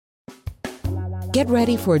Get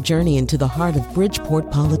ready for a journey into the heart of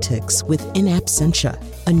Bridgeport politics with In Absentia,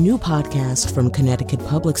 a new podcast from Connecticut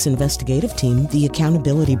Public's investigative team, The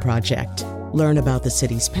Accountability Project. Learn about the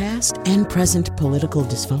city's past and present political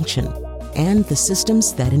dysfunction and the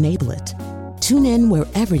systems that enable it. Tune in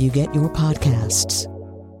wherever you get your podcasts.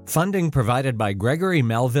 Funding provided by Gregory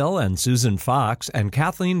Melville and Susan Fox and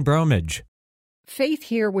Kathleen Bromage. Faith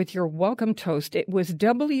here with your welcome toast. It was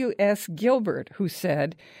W.S. Gilbert who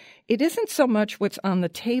said, "It isn't so much what's on the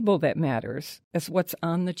table that matters as what's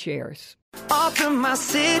on the chairs." Off from my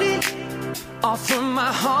city, off from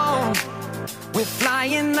my home. We're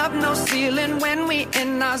flying up, no ceiling when we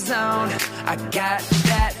in our zone. I got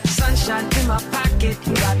that sunshine in my pocket,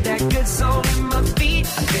 got that good soul in my feet.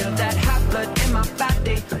 I feel that hot blood in my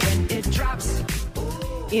body when it drops.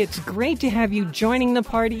 It's great to have you joining the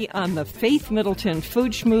party on the Faith Middleton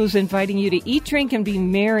Food Schmooze, inviting you to eat, drink, and be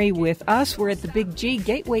merry with us. We're at the Big G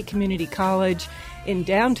Gateway Community College in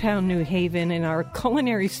downtown New Haven in our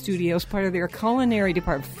culinary studios, part of their culinary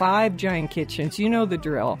department, 5 giant kitchens. You know the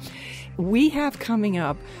drill. We have coming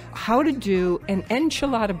up how to do an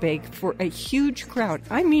enchilada bake for a huge crowd.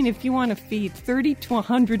 I mean, if you want to feed 30 to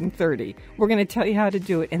 130, we're going to tell you how to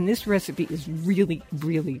do it. And this recipe is really,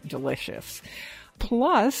 really delicious.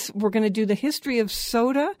 Plus, we're going to do the history of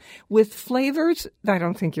soda with flavors that I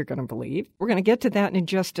don't think you're going to believe. We're going to get to that in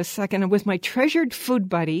just a second. And with my treasured food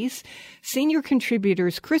buddies, senior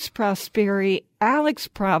contributors Chris Prosperi, Alex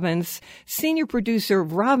Province, senior producer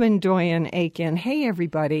Robin Doyen-Aiken. Hey,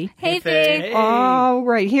 everybody. Hey, Faith. All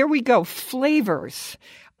right, here we go. Flavors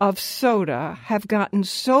of soda have gotten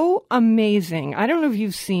so amazing. I don't know if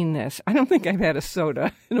you've seen this. I don't think I've had a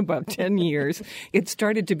soda in about 10 years. It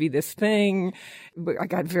started to be this thing. I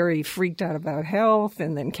got very freaked out about health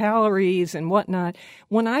and then calories and whatnot.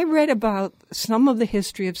 When I read about some of the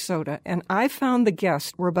history of soda, and I found the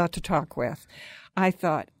guest we're about to talk with, I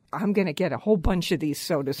thought, I'm going to get a whole bunch of these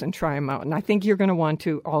sodas and try them out. And I think you're going to want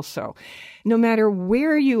to also. No matter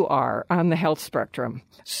where you are on the health spectrum,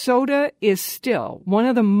 soda is still one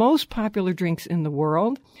of the most popular drinks in the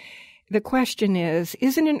world. The question is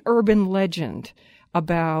it an urban legend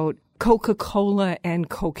about Coca-Cola and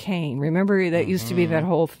cocaine? Remember that used to be that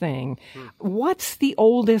whole thing. What's the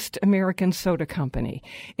oldest American soda company?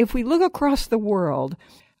 If we look across the world,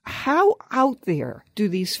 how out there do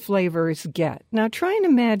these flavors get? Now, try and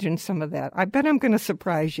imagine some of that. I bet I'm going to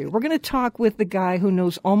surprise you. We're going to talk with the guy who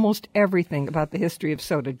knows almost everything about the history of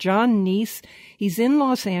soda, John Neese. He's in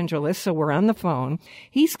Los Angeles, so we're on the phone.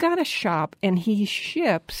 He's got a shop, and he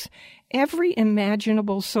ships every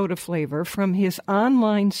imaginable soda flavor from his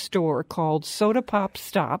online store called Soda Pop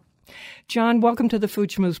Stop. John, welcome to the Food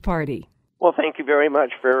Schmooze Party. Well, thank you very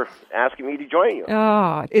much for asking me to join you.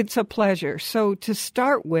 It's a pleasure. So to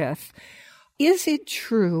start with, is it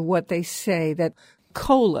true what they say that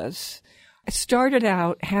colas started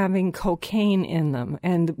out having cocaine in them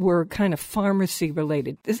and were kind of pharmacy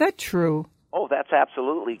related? Is that true? Oh, that's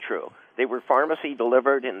absolutely true. They were pharmacy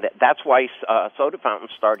delivered, and that's why soda fountains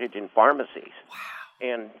started in pharmacies. Wow.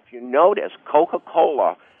 And if you notice,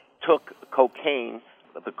 Coca-Cola took cocaine,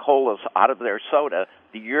 the colas, out of their soda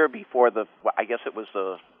the year before I guess it was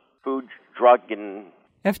the Food, Drug, and...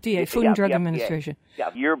 FDA, Food and Drug Administration. Yeah,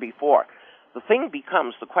 the year before. The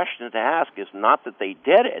question to ask is not that they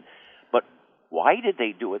did it, but why did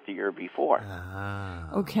they do it the year before?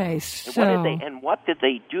 Okay, so... And what did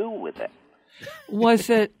they do with it? Was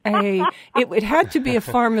it it had to be a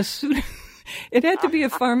pharmaceutical... It had to be a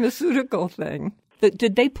pharmaceutical thing.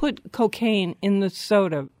 Did they put cocaine in the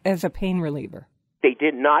soda as a pain reliever? They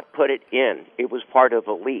did not put it in. It was part of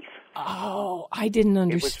the leaf. Oh, I didn't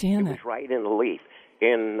understand that. It was right in the leaf.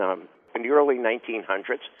 In the early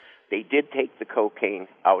 1900s, they did take the cocaine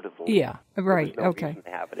out of the leaf. Yeah, right, There was okay. no reason to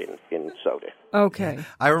have it in soda. Okay.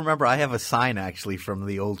 I remember I have a sign, actually, from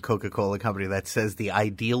the old Coca-Cola company that says the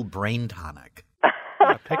ideal brain tonic.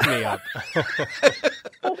 Pick me up.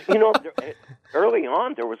 Well, early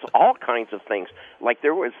on, there was all kinds of things. Like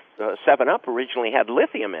there was 7-Up originally had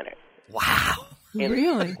lithium in it. Wow.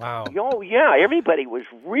 Really? Wow. Oh, yeah, everybody was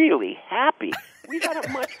really happy. We had a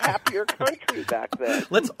much happier country back then.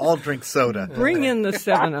 Let's all drink soda. Bring in the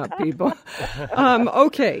 7-Up, people.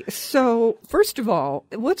 Okay, so first of all,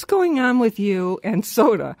 what's going on with you and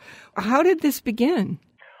soda? How did this begin?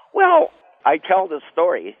 Well, I tell the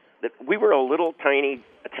story that we were a little tiny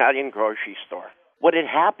Italian grocery store. What had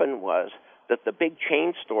happened was that the big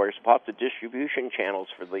chain stores bought the distribution channels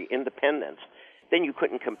for the independents. Then you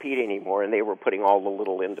couldn't compete anymore, and they were putting all the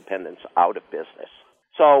little independents out of business.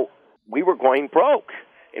 So we were going broke,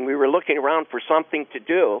 and we were looking around for something to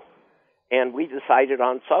do, and we decided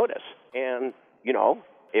on sodas. And,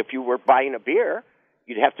 If you were buying a beer,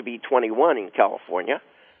 you'd have to be 21 in California.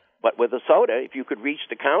 But with a soda, if you could reach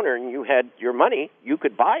the counter and you had your money, you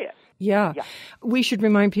could buy it. Yeah. We should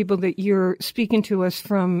remind people that you're speaking to us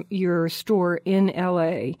from your store in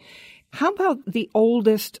L.A. How about the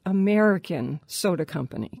oldest American soda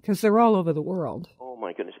company? Because they're all over the world. Oh,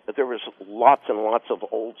 my goodness. There was lots and lots of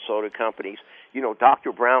old soda companies. You know,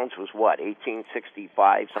 Dr. Brown's was,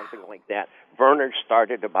 1865, something like that. Verner's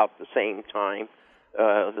started about the same time.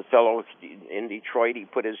 The fellow in Detroit, he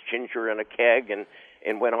put his ginger in a keg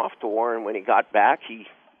and went off to war, and when he got back,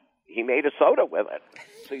 he made a soda with it.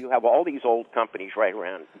 So you have all these old companies right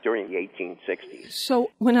around during the 1860s. So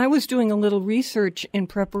when I was doing a little research in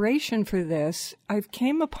preparation for this, I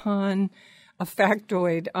came upon a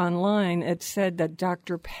factoid online. It said that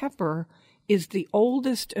Dr. Pepper is the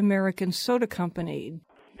oldest American soda company.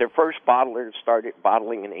 Their first bottlers started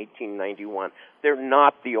bottling in 1891. They're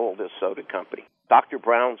not the oldest soda company. Dr.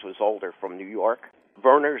 Brown's was older, from New York.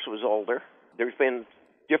 Verner's was older. There's been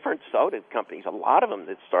different soda companies, a lot of them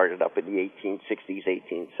that started up in the 1860s,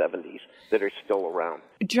 1870s, that are still around.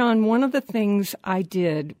 John, one of the things I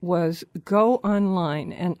did was go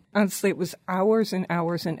online, and honestly, it was hours and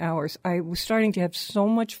hours and hours. I was starting to have so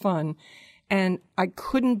much fun, and I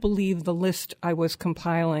couldn't believe the list I was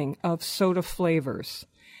compiling of soda flavors.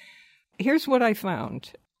 Here's what I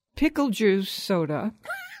found. Pickle juice soda.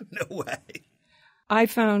 No way. I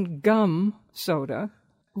found gum soda,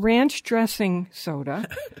 ranch dressing soda,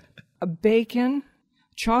 a bacon,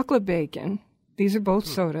 chocolate bacon. These are both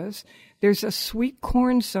sodas. There's a sweet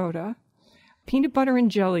corn soda, peanut butter and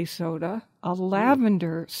jelly soda, a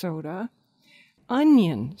lavender soda,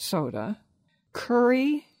 onion soda,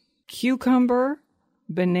 curry, cucumber,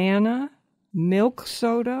 banana, milk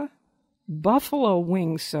soda, buffalo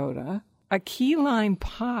wing soda, a key lime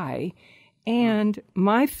pie, and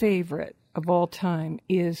my favorite of all time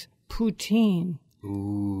is poutine.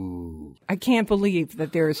 Ooh. I can't believe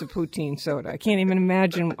that there is a poutine soda. I can't even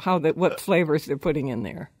imagine what flavors they're putting in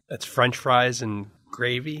there. That's French fries and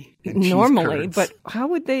gravy? And normally, but how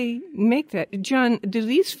would they make that? John, do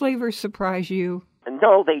these flavors surprise you?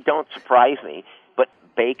 No, they don't surprise me. But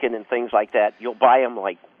bacon and things like that, you'll buy them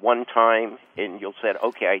like one time and you'll say,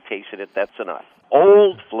 okay, I tasted it, that's enough.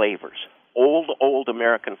 Old flavors, old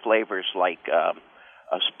American flavors like a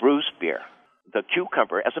spruce beer, the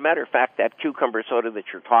cucumber. As a matter of fact, that cucumber soda that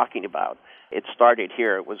you're talking about, it started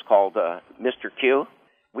here. It was called Mr. Q.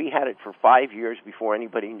 We had it for 5 years before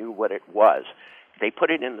anybody knew what it was. They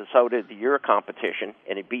put it in the Soda of the Year competition,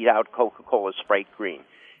 and it beat out Coca-Cola Sprite Green.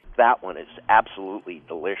 That one is absolutely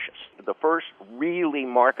delicious. The first really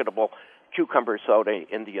marketable cucumber soda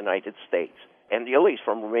in the United States. And Illy's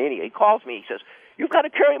from Romania. He calls me. He says, "You've got to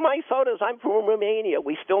carry my sodas. I'm from Romania.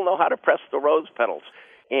 We still know how to press the rose petals."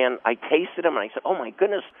 And I tasted them, and I said, oh, my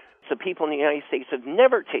goodness, the people in the United States have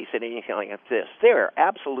never tasted anything like this. They're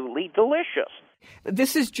absolutely delicious.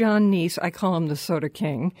 This is John Neese. I call him the Soda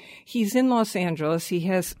King. He's in Los Angeles. He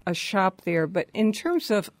has a shop there. But in terms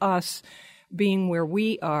of us being where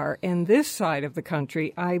we are in this side of the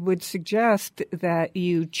country, I would suggest that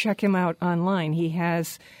you check him out online. He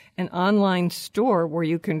has an online store where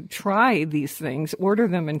you can try these things, order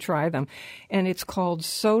them and try them. And it's called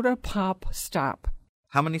Soda Pop Stop.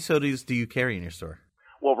 How many sodas do you carry in your store?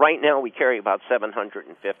 Well, right now we carry about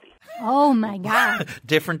 750. Oh, my God.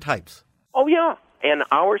 Different types. Oh, yeah. And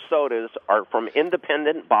our sodas are from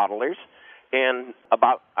independent bottlers, and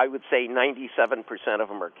about, I would say, 97% of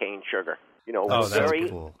them are cane sugar. You know, that's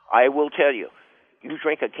cool. I will tell you, you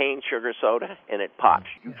drink a cane sugar soda, and it pops.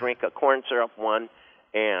 You drink a corn syrup one,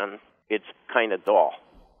 and it's kind of dull.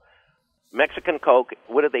 Mexican Coke,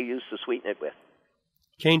 what do they use to sweeten it with?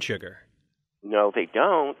 Cane sugar. No, they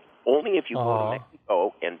don't. Only if you go to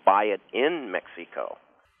Mexico and buy it in Mexico.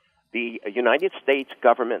 The United States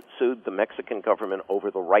government sued the Mexican government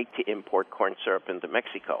over the right to import corn syrup into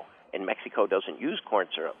Mexico. And Mexico doesn't use corn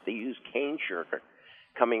syrup. They use cane sugar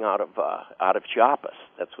coming out of Chiapas.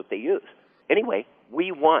 That's what they use. Anyway,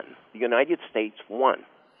 we won. The United States won.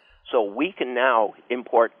 So we can now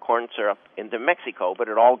import corn syrup into Mexico, but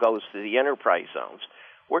it all goes to the enterprise zones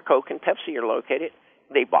where Coke and Pepsi are located.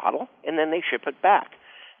 They bottle, and then they ship it back.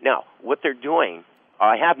 Now, what they're doing,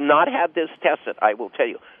 I have not had this tested, I will tell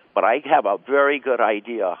you, but I have a very good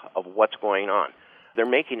idea of what's going on. They're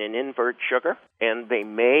making an invert sugar, and they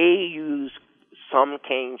may use some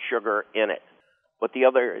cane sugar in it, but the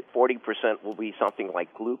other 40% will be something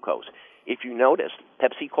like glucose. If you notice,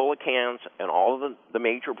 Pepsi-Cola cans and all of the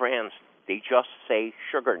major brands, they just say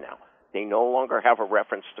sugar now. They no longer have a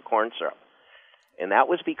reference to corn syrup. And that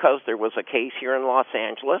was because there was a case here in Los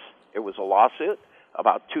Angeles. There was a lawsuit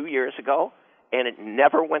about 2 years ago, and it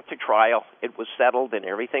never went to trial. It was settled and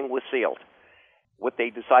everything was sealed. What they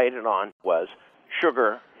decided on was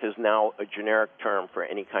sugar is now a generic term for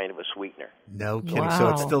any kind of a sweetener. No kidding. Wow. So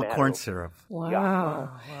it's still corn syrup. Wow.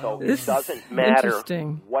 Yeah. So This it doesn't is matter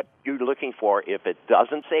interesting. what you're looking for. If it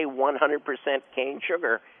doesn't say 100% cane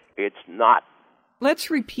sugar, it's not.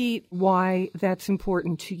 Let's repeat why that's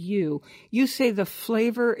important to you. You say the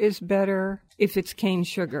flavor is better if it's cane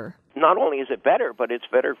sugar. Not only is it better, but it's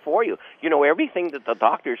better for you. You know, everything that the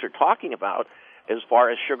doctors are talking about as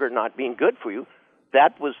far as sugar not being good for you,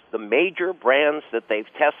 that was the major brands that they've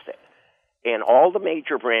tested. And all the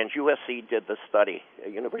major brands, USC did the study,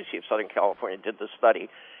 University of Southern California did the study,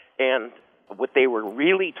 and what they were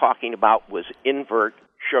really talking about was invert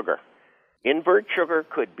sugar. Invert sugar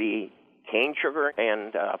could be cane sugar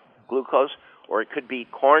and glucose, or it could be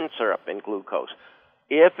corn syrup and glucose.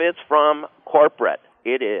 If it's from corporate,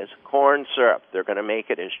 it is corn syrup. They're going to make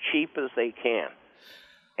it as cheap as they can.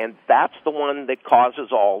 And that's the one that causes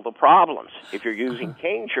all the problems. If you're using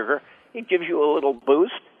cane sugar, it gives you a little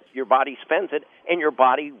boost, your body spends it, and your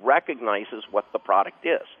body recognizes what the product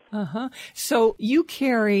is. Uh-huh. So you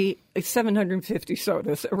carry 750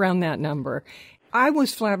 sodas, around that number. I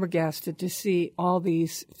was flabbergasted to see all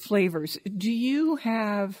these flavors. Do you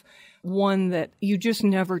have one that you just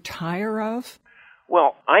never tire of?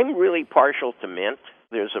 Well, I'm really partial to mint.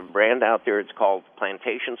 There's a brand out there, it's called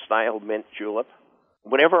Plantation Style Mint Julep.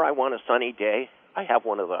 Whenever I want a sunny day, I have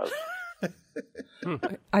one of those.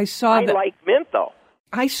 I like mint, though.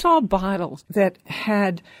 I saw a bottle that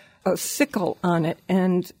had a sickle on it,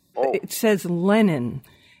 and it says Lenin,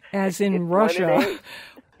 as in Russia. Lemonade.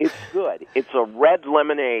 It's good. It's a red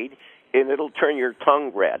lemonade, and it'll turn your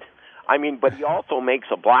tongue red. I mean, but he also makes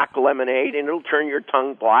a black lemonade, and it'll turn your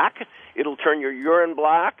tongue black. It'll turn your urine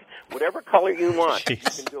black. Whatever color you want, you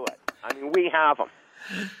can do it. I mean, we have them.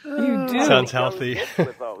 You do. Sounds healthy.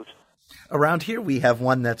 With those. Around here, we have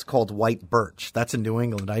one that's called White Birch. That's in New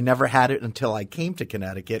England. I never had it until I came to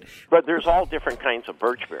Connecticut. But there's all different kinds of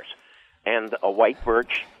birch beers. And a white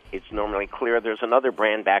birch, it's normally clear. There's another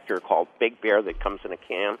brand back there called Big Bear that comes in a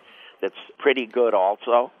can that's pretty good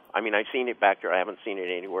also. I mean, I've seen it back there. I haven't seen it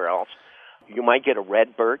anywhere else. You might get a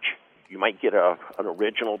red birch. You might get an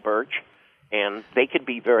original birch. And they could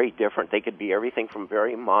be very different. They could be everything from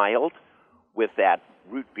very mild with that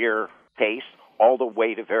root beer taste all the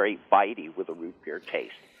way to very bitey with a root beer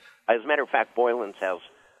taste. As a matter of fact, Boylan's has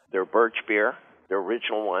their birch beer, their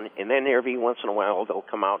original one, and then every once in a while they'll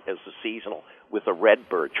come out as a seasonal with a red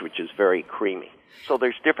birch, which is very creamy. So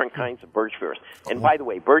there's different kinds of birch beers. And by the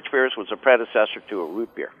way, birch beers was a predecessor to a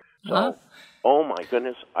root beer. So, oh my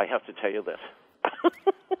goodness, I have to tell you this.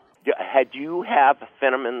 Had you have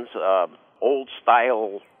Fenneman's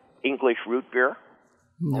old-style English root beer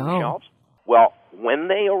on the shelves? Well, when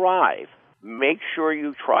they arrive, make sure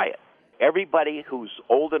you try it. Everybody who's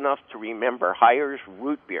old enough to remember Hires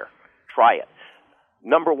root beer, try it.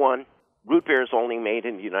 Number one, root beer is only made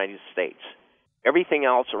in the United States. Everything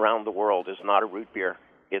else around the world is not a root beer.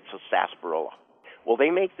 It's a sarsaparilla. Well, they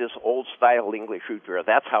make this old-style English root beer.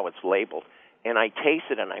 That's how it's labeled. And I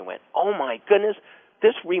tasted it, and I went, oh, my goodness,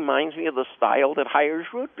 this reminds me of the style that Hires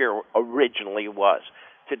root beer originally was.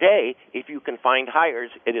 Today, if you can find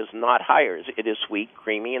Hires, it is not Hires. It is sweet,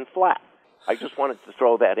 creamy, and flat. I just wanted to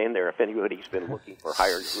throw that in there if anybody's been looking for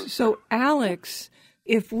Hires root beer. So, Alex,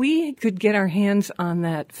 if we could get our hands on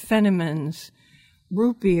that Fenneman's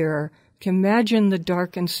root beer, imagine the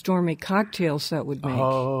dark and stormy cocktails that would make.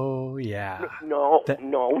 Oh, yeah. No.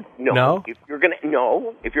 No? If you're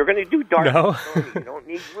gonna do dark and stormy, you don't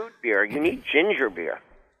need root beer. You need ginger beer.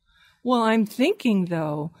 Well, I'm thinking,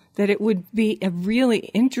 though, that it would be a really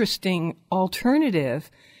interesting alternative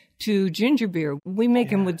to ginger beer. We make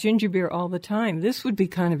them with ginger beer all the time. This would be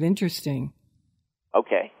kind of interesting.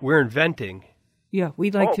 Okay. We're inventing. Yeah,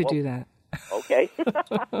 we'd like to do that. Okay.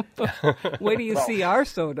 Wait till you see our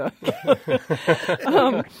soda.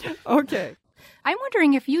 Okay. I'm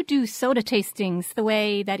wondering if you do soda tastings the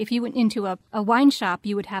way that if you went into a wine shop,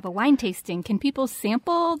 you would have a wine tasting. Can people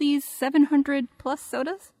sample these 700-plus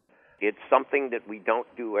sodas? It's something that we don't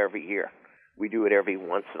do every year. We do it every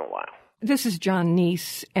once in a while. This is John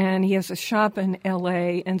Neese, and he has a shop in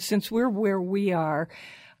L.A., and since we're where we are,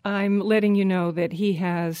 I'm letting you know that he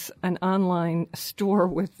has an online store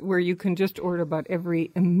where you can just order about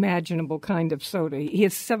every imaginable kind of soda. He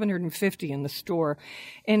has 750 in the store,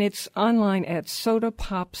 and it's online at Soda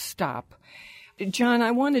Pop Stop. John, I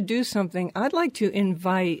want to do something. I'd like to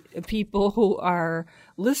invite people who are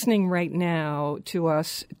listening right now to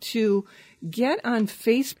us to get on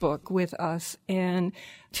Facebook with us and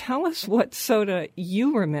Tell us what soda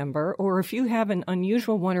you remember, or if you have an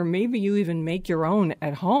unusual one, or maybe you even make your own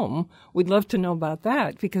at home. We'd love to know about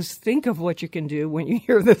that, because think of what you can do when you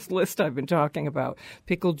hear this list I've been talking about.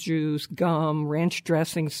 Pickle juice, gum, ranch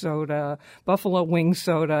dressing soda, buffalo wing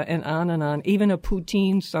soda, and on, even a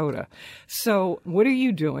poutine soda. So what are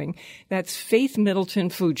you doing? That's Faith Middleton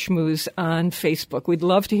Food Schmooze on Facebook. We'd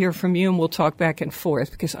love to hear from you, and we'll talk back and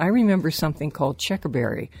forth, because I remember something called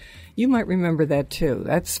checkerberry. You might remember that, too.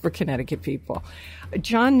 That's for Connecticut people.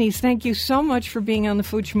 John Neese, thank you so much for being on the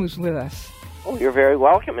Food Schmooze with us. Oh, you're very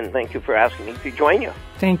welcome, and thank you for asking me to join you.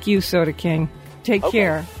 Thank you, Soda King. Take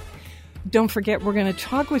care. Don't forget, we're going to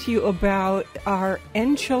talk with you about our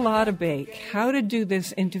enchilada bake, how to do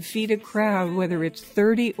this and to feed a crowd, whether it's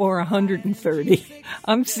 30 or 130.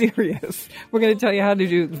 I'm serious. We're going to tell you how to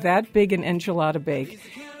do that big an enchilada bake.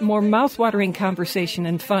 More mouth-watering conversation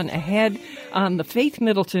and fun ahead on the Faith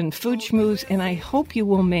Middleton Food Schmooze, and I hope you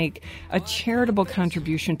will make a charitable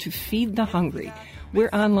contribution to feed the hungry. We're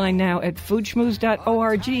online now at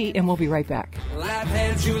foodschmooze.org, and we'll be right back. Life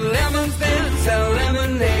hands you lemons, then sell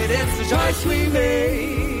lemonade. It's the choice we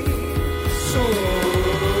made. So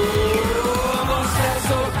I'm gonna sell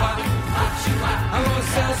soda pop. I'm gonna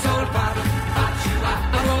sell soda pop.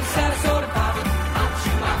 I'm gonna sell soda pop.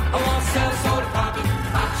 I wanna sell soda pop.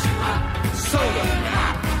 Soda,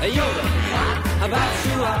 Yoda, about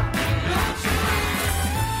you up.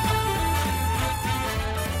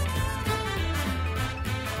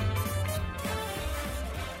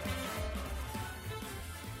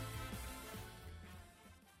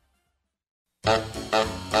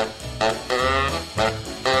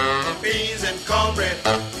 Beans and cornbread,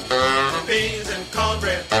 beans and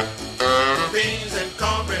cornbread, beans and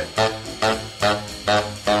cornbread.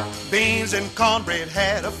 Beans and cornbread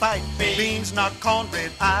had a fight. Beans knocked cornbread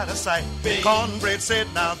out of sight. Cornbread said,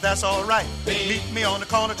 now that's all right. Meet me on the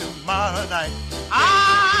corner tomorrow night.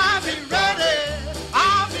 I'll be ready.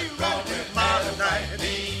 I'll be ready tomorrow night.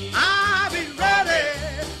 I'll be ready.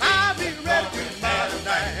 I'll be ready tomorrow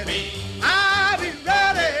night. I'll be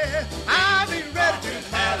ready. I'll be ready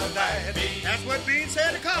tomorrow night. That's what Beans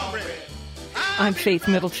said to cornbread. I'm Faith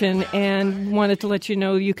Middleton, and wanted to let you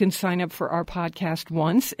know you can sign up for our podcast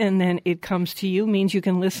once, and then it comes to you, means you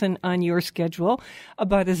can listen on your schedule.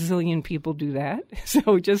 About a zillion people do that.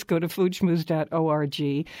 So just go to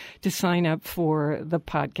foodschmooze.org to sign up for the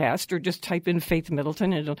podcast, or just type in Faith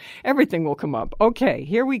Middleton, and everything will come up. Okay,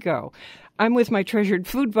 here we go. I'm with my treasured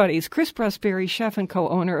food buddies, Chris Prosperi, chef and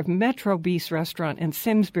co-owner of Metro Beast Restaurant in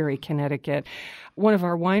Simsbury, Connecticut, one of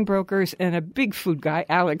our wine brokers, and a big food guy,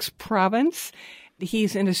 Alex Province.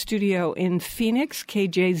 He's in a studio in Phoenix,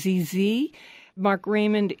 KJZZ. Mark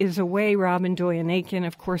Raymond is away, Robin Doyanakin,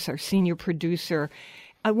 of course, our senior producer.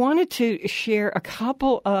 I wanted to share a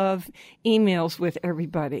couple of emails with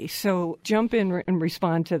everybody, so jump in and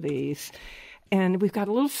respond to these. And we've got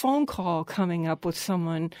a little phone call coming up with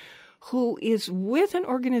someone who is with an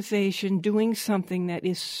organization doing something that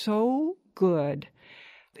is so good.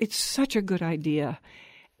 It's such a good idea.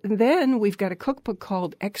 And then we've got a cookbook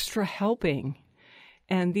called Extra Helping.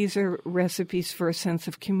 And these are recipes for a sense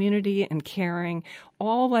of community and caring.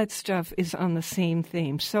 All that stuff is on the same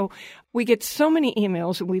theme. So we get so many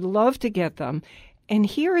emails, and we love to get them. And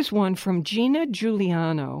here is one from Gina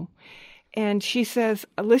Giuliano. And she says,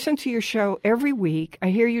 I listen to your show every week.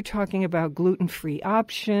 I hear you talking about gluten-free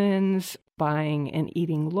options, buying and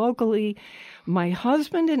eating locally. My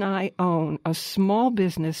husband and I own a small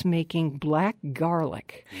business making black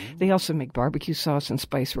garlic. They also make barbecue sauce and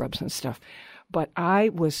spice rubs and stuff. But I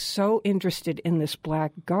was so interested in this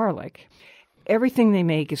black garlic. Everything they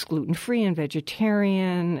make is gluten-free and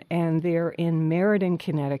vegetarian, and they're in Meriden,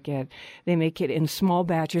 Connecticut. They make it in small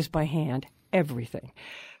batches by hand, everything.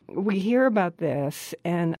 We hear about this,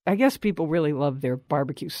 and I guess people really love their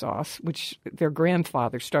barbecue sauce, which their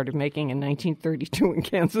grandfather started making in 1932 in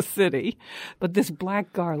Kansas City. But this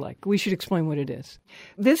black garlic, we should explain what it is.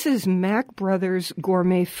 This is Mac Brothers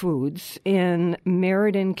Gourmet Foods in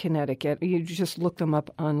Meriden, Connecticut. You just look them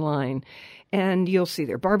up online, and you'll see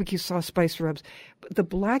their barbecue sauce, spice rubs. But the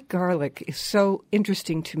black garlic is so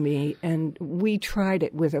interesting to me, and we tried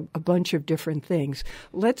it with a bunch of different things.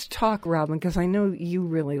 Let's talk, Robin, because I know you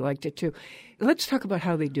really liked it too. Let's talk about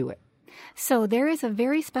how they do it. So there is a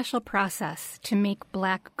very special process to make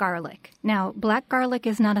black garlic. Now, black garlic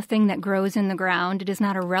is not a thing that grows in the ground. It is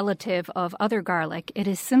not a relative of other garlic. It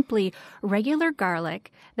is simply regular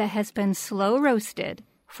garlic that has been slow roasted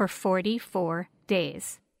for 44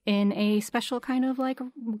 days in a special kind of like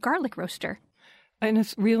garlic roaster. And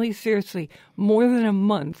it's really, seriously, more than a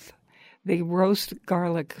month, they roast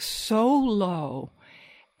garlic so low,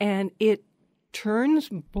 and it turns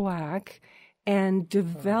black and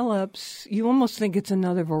develops, you almost think it's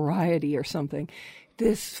another variety or something,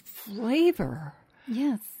 this flavor.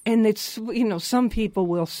 Yes. And it's, some people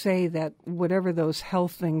will say that whatever those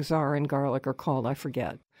health things are in garlic are called, I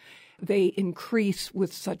forget. They increase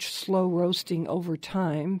with such slow roasting over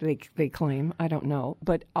time, they claim. I don't know.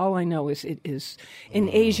 But all I know is it is, in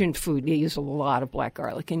Asian food, they use a lot of black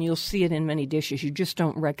garlic, and you'll see it in many dishes. You just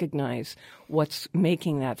don't recognize what's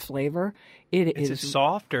making that flavor. Is it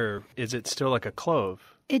soft, or is it still like a clove?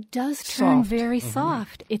 It does turn very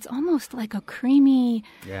soft. It's almost like a creamy,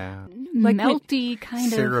 melty kind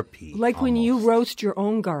syrupy, of. Like almost. when you roast your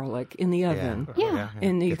own garlic in the oven. Yeah.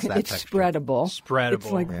 And it's spreadable. Spreadable.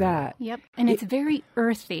 It's like that. Yep. And it's very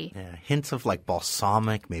earthy. Yeah, hints of like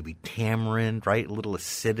balsamic, maybe tamarind, right? A little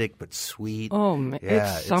acidic but sweet. Oh,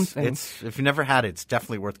 it's something. It's if you never had it, it's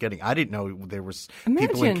definitely worth getting. I didn't know there was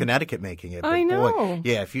people in Connecticut making it. But I know. Boy,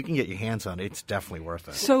 yeah, if you can get your hands on it, it's definitely worth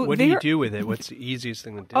it. So what do you do with it? What's the easiest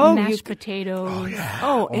thing to do? Mashed potatoes. Oh,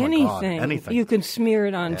 yeah. Anything. God, anything. You can smear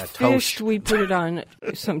it on fish. Toast. We put it on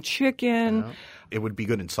some chicken. Yeah. It would be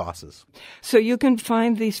good in sauces. So you can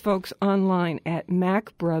find these folks online at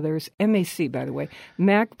Mac Brothers, M-A-C, by the way,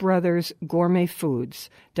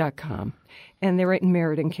 macbrothersgourmetfoods.com. And they're right in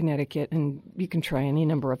Meriden, Connecticut, and you can try any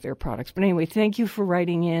number of their products. But anyway, thank you for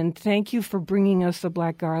writing in. Thank you for bringing us the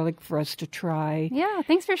black garlic for us to try. Yeah,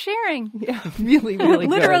 thanks for sharing. Yeah, really, really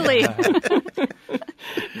good. Literally.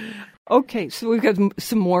 Okay, so we've got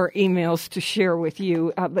some more emails to share with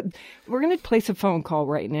you. But we're going to place a phone call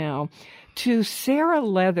right now to Sarah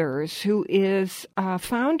Leathers, who is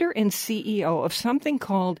founder and CEO of something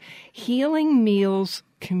called Healing Meals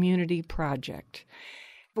Community Project.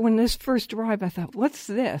 When this first arrived, I thought, what's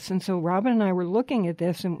this? And so Robin and I were looking at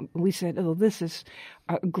this, and we said, oh, this is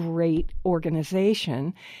a great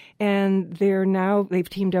organization. And they've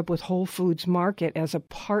teamed up with Whole Foods Market as a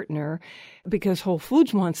partner because Whole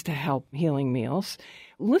Foods wants to help Healing Meals.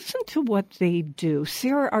 Listen to what they do.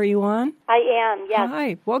 Sarah, are you on? I am, yes.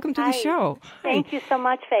 Hi, welcome to the show. Thank you so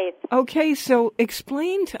much, Faith. Okay, so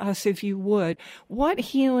explain to us, if you would, what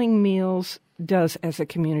Healing Meals does as a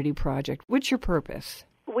community project. What's your purpose?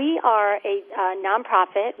 We are a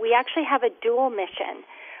nonprofit. We actually have a dual mission.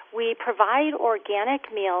 We provide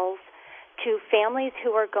organic meals to families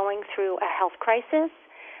who are going through a health crisis.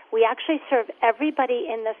 We actually serve everybody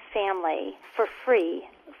in the family for free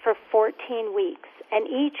for 14 weeks. And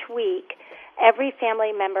each week, every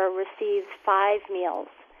family member receives 5 meals.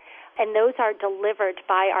 And those are delivered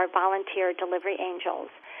by our volunteer delivery angels.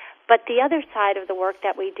 But the other side of the work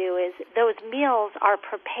that we do is those meals are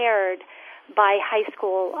prepared by high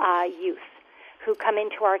school youth who come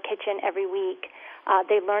into our kitchen every week.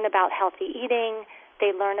 They learn about healthy eating.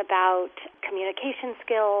 They learn about communication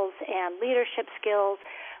skills and leadership skills.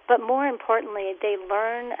 But more importantly, they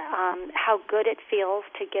learn how good it feels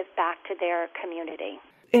to give back to their community.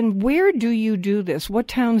 And where do you do this? What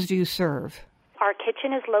towns do you serve? Our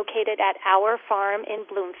kitchen is located at Our Farm in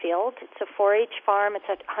Bloomfield. It's a 4-H farm. It's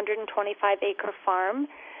a 125-acre farm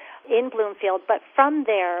in Bloomfield. But from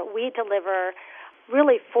there, we deliver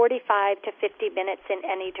really 45 to 50 minutes in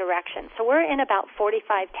any direction. So we're in about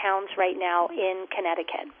 45 towns right now in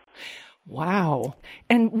Connecticut. Wow.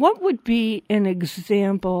 And what would be an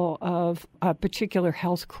example of a particular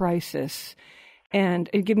health crisis? And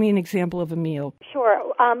give me an example of a meal.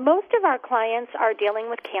 Sure. Most of our clients are dealing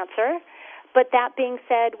with cancer. But that being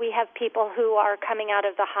said, we have people who are coming out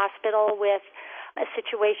of the hospital with a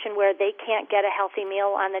situation where they can't get a healthy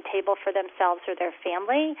meal on the table for themselves or their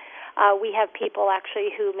family. We have people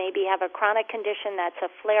actually who maybe have a chronic condition that's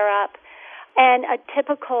a flare-up. And a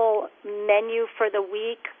typical menu for the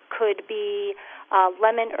week could be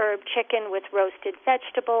lemon herb chicken with roasted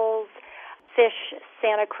vegetables, fish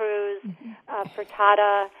Santa Cruz,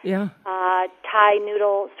 frittata, Thai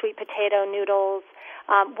noodle, sweet potato noodles.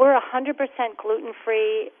 We're 100%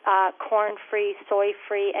 gluten-free, corn-free,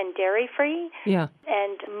 soy-free, and dairy-free. Yeah.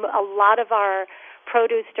 And a lot of our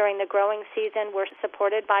produce during the growing season, we're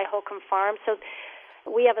supported by Holcomb Farm. So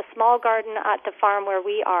we have a small garden at the farm where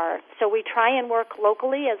we are. So we try and work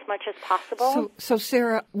locally as much as possible. So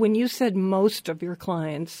Sarah, when you said most of your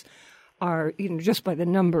clients are, just by the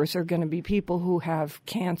numbers, are going to be people who have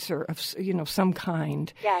cancer of, some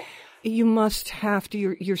kind. Yes. You must have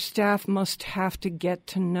to, your staff must have to get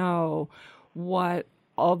to know what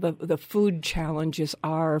all the food challenges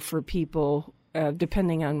are for people,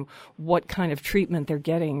 depending on what kind of treatment they're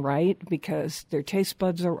getting, right? Because their taste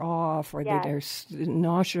buds are off or they're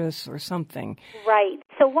nauseous or something. Right.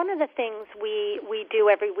 So one of the things we do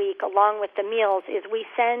every week, along with the meals, is we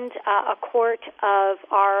send a quart of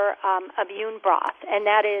our immune broth, and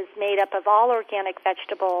that is made up of all organic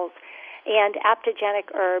vegetables and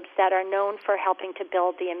aptogenic herbs that are known for helping to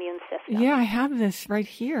build the immune system. Yeah, I have this right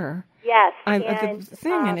here. Yes. And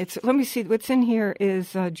it's, let me see, what's in here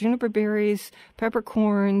is juniper berries,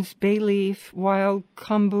 peppercorns, bay leaf, wild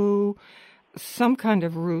kombu, some kind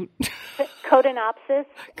of root. Codonopsis.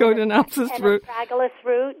 Codonopsis root. Astragalus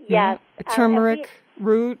root, yes. Turmeric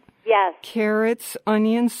root. Yes. Carrots,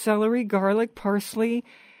 onions, celery, garlic, parsley,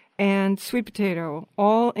 and sweet potato,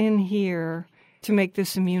 all in here to make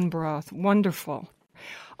this immune broth. Wonderful.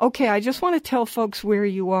 Okay, I just want to tell folks where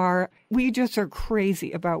you are. We just are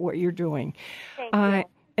crazy about what you're doing. Thank you.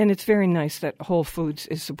 And it's very nice that Whole Foods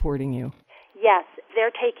is supporting you. Yes,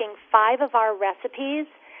 they're taking 5 of our recipes.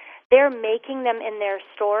 They're making them in their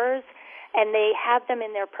stores, and they have them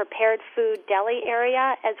in their prepared food deli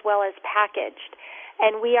area as well as packaged.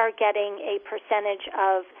 And we are getting a percentage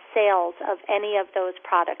of sales of any of those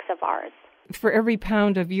products of ours. For every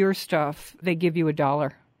pound of your stuff, they give you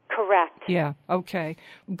 $1. Correct. Yeah, okay.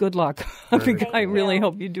 Good luck. I really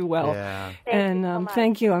hope you do well. Yeah.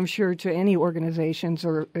 Thank you, I'm sure, to any organizations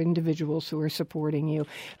or individuals who are supporting you.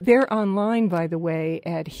 They're online, by the way,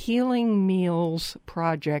 at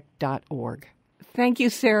healingmealsproject.org. Thank you,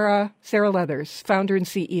 Sarah. Sarah Leathers, founder and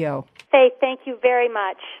CEO. Faith, thank you very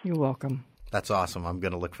much. You're welcome. That's awesome. I'm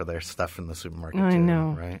going to look for their stuff in the supermarket, I too,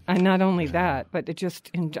 know. right? And not only that, but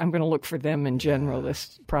I'm going to look for them in general,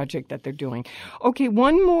 this project that they're doing. Okay,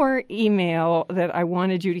 one more email that I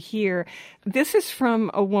wanted you to hear. This is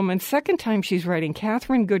from a woman, second time she's writing,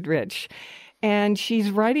 Catherine Goodrich. And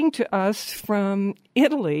she's writing to us from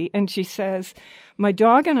Italy, and she says, my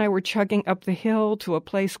dog and I were chugging up the hill to a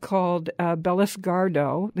place called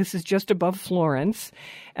Bellisgardo. This is just above Florence.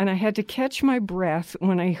 And I had to catch my breath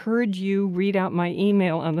when I heard you read out my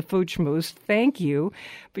email on the Food Schmooze. Thank you.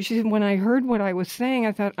 But she said, when I heard what I was saying,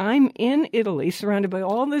 I thought, I'm in Italy surrounded by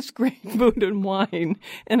all this great food and wine,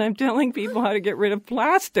 and I'm telling people how to get rid of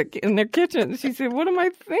plastic in their kitchens. She said, what am I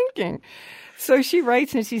thinking? So she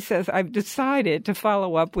writes and she says, I've decided to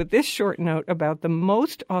follow up with this short note about the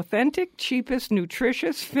most authentic, cheapest,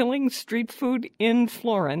 nutritious, filling street food in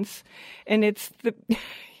Florence. And it's the,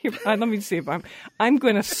 let me see if I'm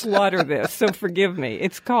going to slaughter this, so forgive me.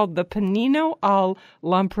 It's called the Panino al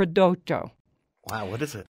Lampredotto. Wow, what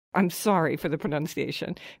is it? I'm sorry for the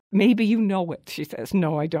pronunciation. Maybe you know it, she says.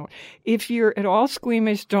 No, I don't. If you're at all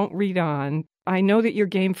squeamish, don't read on. I know that you're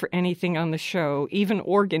game for anything on the show, even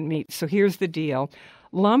organ meat, so here's the deal.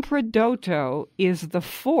 Lampredotto is the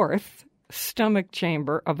 4th stomach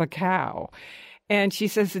chamber of a cow. And she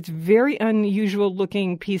says it's a very unusual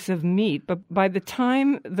looking piece of meat, but by the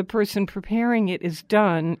time the person preparing it is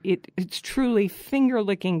done, it's truly finger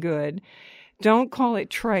licking good. Don't call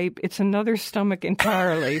it tripe. It's another stomach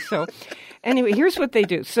entirely. So anyway, here's what they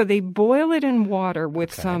do. So they boil it in water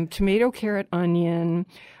with some tomato, carrot, onion,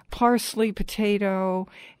 parsley, potato,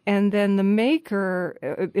 and then the maker,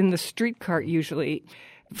 in the street cart usually,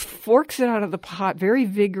 forks it out of the pot very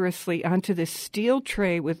vigorously onto this steel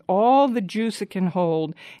tray with all the juice it can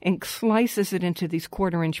hold and slices it into these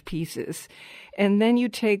 1/4-inch pieces. And then you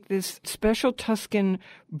take this special Tuscan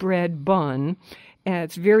bread bun, and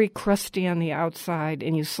it's very crusty on the outside,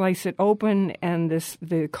 and you slice it open, and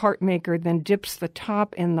the cart maker then dips the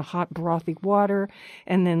top in the hot brothy water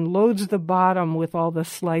and then loads the bottom with all the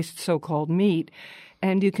sliced so-called meat.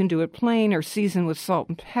 And you can do it plain or seasoned with salt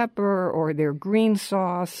and pepper or their green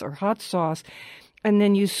sauce or hot sauce. And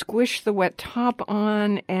then you squish the wet top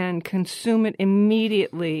on and consume it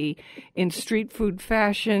immediately in street food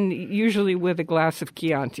fashion, usually with a glass of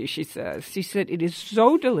Chianti, she says. She said it is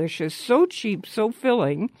so delicious, so cheap, so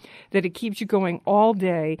filling that it keeps you going all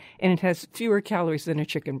day, and it has fewer calories than a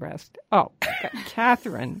chicken breast. Oh,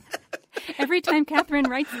 Catherine. Every time Catherine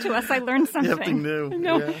writes to us, I learn something. Something new.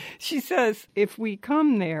 No, Yeah. she says if we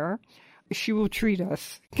come there, she will treat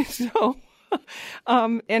us. So...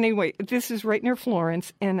 anyway, this is right near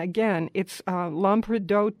Florence, and again, it's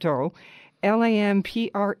Lampredotto,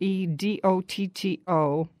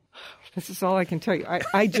 Lampredotto. This is all I can tell you.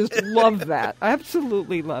 I just love that. I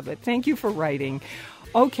absolutely love it. Thank you for writing.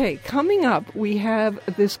 Okay, coming up, we have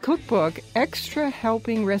this cookbook, Extra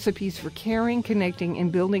Helping Recipes for Caring, Connecting,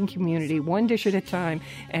 and Building Community, one dish at a time,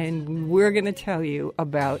 and we're going to tell you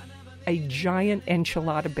about a giant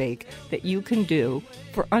enchilada bake that you can do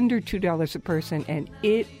for under $2 a person, and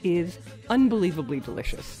it is unbelievably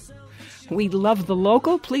delicious. We love the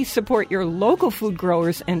local. Please support your local food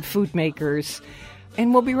growers and food makers,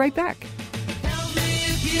 and we'll be right back. Help me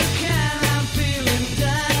if you can, I'm feeling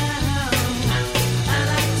down, and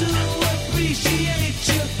I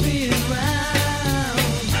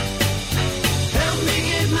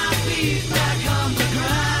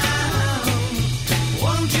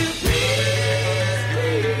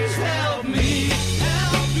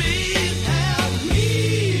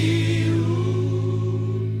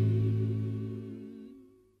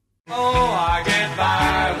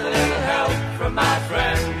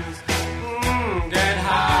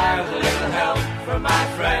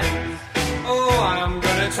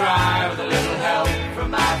by with a little help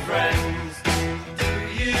from my friends. Do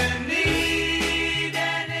you need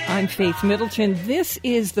any... I'm Faith Middleton. This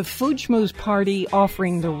is the Food Schmooze Party,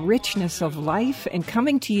 offering the richness of life and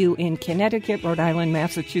coming to you in Connecticut, Rhode Island,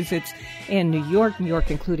 Massachusetts, and New York,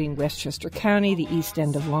 including Westchester County, the East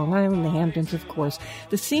End of Long Island, the Hamptons, of course.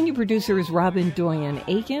 The senior producer is Robin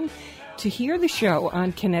Doyen-Aiken. To hear the show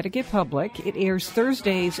on Connecticut Public, it airs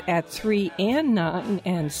Thursdays at 3 and 9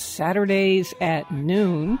 and Saturdays at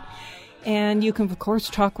noon. And you can, of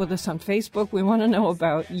course, talk with us on Facebook. We want to know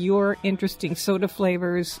about your interesting soda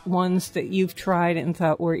flavors, ones that you've tried and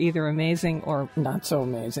thought were either amazing or not so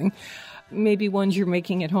amazing. Maybe ones you're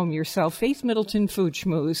making at home yourself. Faith Middleton Food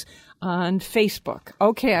Schmooze on Facebook.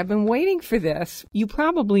 Okay, I've been waiting for this. You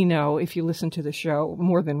probably know, if you listen to the show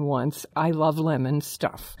more than once, I love lemon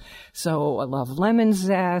stuff. So I love lemon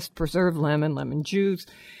zest, preserved lemon, lemon juice.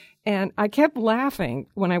 And I kept laughing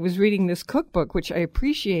when I was reading this cookbook, which I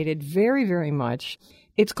appreciated very, very much.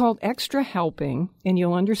 It's called Extra Helping, and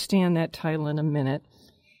you'll understand that title in a minute.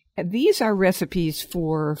 These are recipes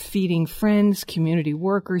for feeding friends, community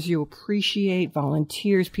workers you appreciate,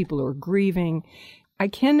 volunteers, people who are grieving. I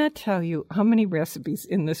cannot tell you how many recipes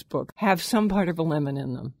in this book have some part of a lemon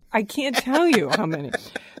in them. I can't tell you how many.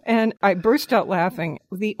 And I burst out laughing.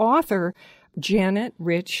 The author, Janet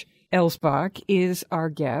Rich Elsbach, is our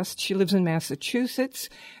guest. She lives in Massachusetts,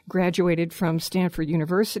 graduated from Stanford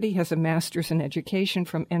University, has a master's in education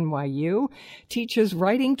from NYU, teaches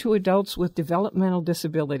writing to adults with developmental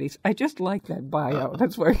disabilities. I just like that bio.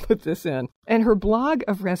 That's why I put this in. And her blog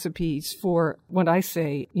of recipes for what I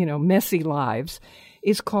say, messy lives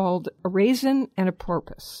is called A Raisin and a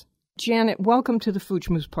Porpoise. Janet, welcome to the Food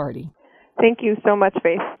Schmooze Party. Thank you so much,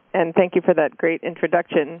 Faith, and thank you for that great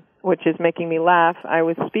introduction, which is making me laugh. I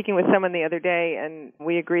was speaking with someone the other day, and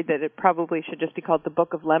we agreed that it probably should just be called The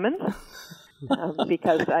Book of Lemons,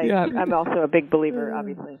 because I'm also a big believer,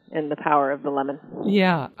 obviously, in the power of the lemon.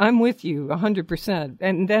 Yeah, I'm with you 100%.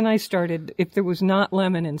 And then I started, if there was not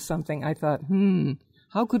lemon in something, I thought,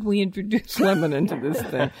 how could we introduce lemon into this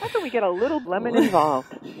thing? How can we get a little lemon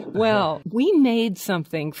involved? Well, we made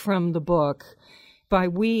something from the book. By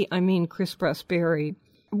we, I mean Chris Prosperi.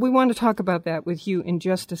 We want to talk about that with you in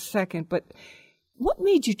just a second, but what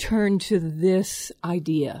made you turn to this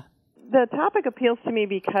idea? The topic appeals to me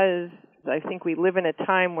because I think we live in a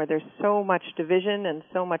time where there's so much division and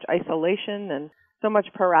so much isolation and so much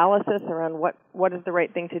paralysis around what is the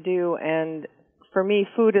right thing to do. And for me,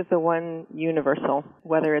 food is the one universal.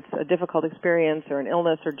 Whether it's a difficult experience or an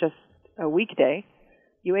illness or just a weekday,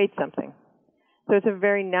 you ate something. So it's a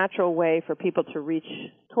very natural way for people to reach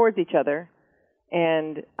towards each other.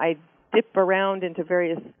 And I dip around into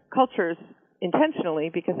various cultures intentionally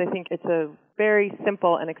because I think it's a very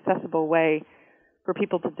simple and accessible way for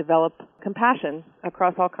people to develop compassion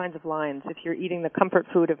across all kinds of lines. If you're eating the comfort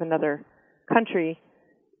food of another country,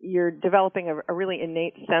 you're developing a really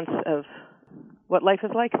innate sense of what life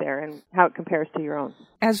is like there and how it compares to your own.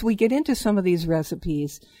 As we get into some of these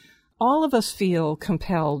recipes, all of us feel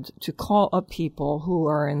compelled to call up people who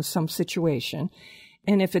are in some situation.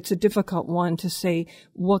 And if it's a difficult one, to say,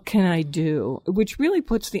 what can I do? Which really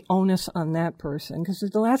puts the onus on that person, because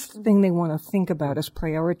the last thing they want to think about is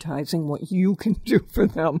prioritizing what you can do for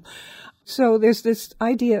them. So there's this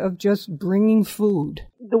idea of just bringing food.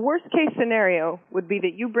 The worst case scenario would be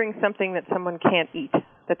that you bring something that someone can't eat.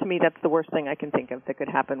 That, to me, that's the worst thing I can think of that could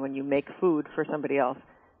happen when you make food for somebody else.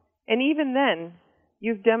 And even then,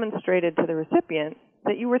 you've demonstrated to the recipient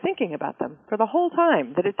that you were thinking about them for the whole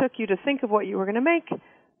time, that it took you to think of what you were going to make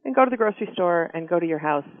and go to the grocery store and go to your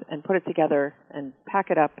house and put it together and pack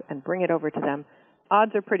it up and bring it over to them.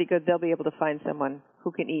 Odds are pretty good they'll be able to find someone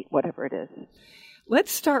who can eat whatever it is.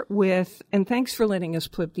 Let's start with, and thanks for letting us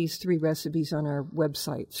put these 3 recipes on our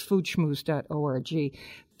websites, foodschmooze.org.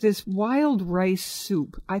 This wild rice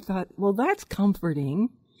soup, I thought, well, that's comforting.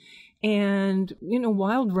 And,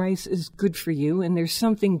 wild rice is good for you, and there's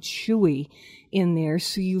something chewy in there,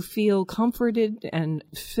 so you feel comforted and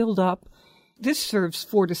filled up. This serves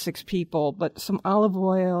 4 to 6 people, but some olive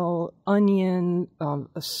oil, onion,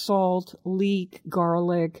 salt, leek,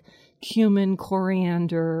 garlic, cumin,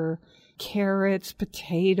 coriander, carrots,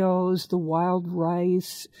 potatoes, the wild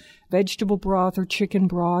rice, vegetable broth or chicken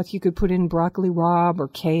broth. You could put in broccoli rabe or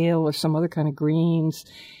kale or some other kind of greens.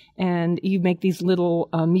 And you make these little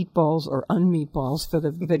meatballs or unmeatballs for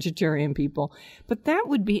the vegetarian people. But that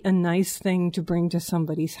would be a nice thing to bring to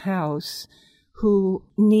somebody's house who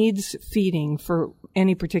needs feeding for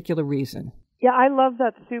any particular reason. Yeah, I love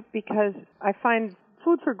that soup because I find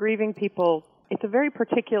food for grieving people, it's a very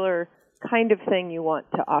particular kind of thing you want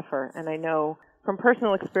to offer. And I know from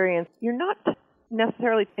personal experience, you're not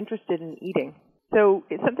necessarily interested in eating. So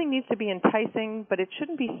something needs to be enticing, but it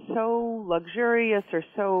shouldn't be so luxurious or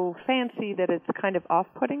so fancy that it's kind of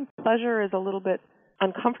off-putting. Pleasure is a little bit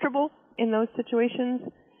uncomfortable in those situations.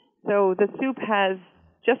 So the soup has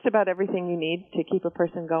just about everything you need to keep a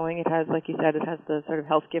person going. It has, like you said, it has the sort of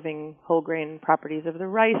health-giving whole grain properties of the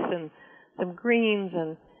rice and some greens,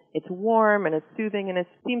 and it's warm and it's soothing, and it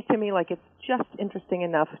seems to me like it's just interesting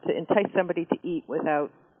enough to entice somebody to eat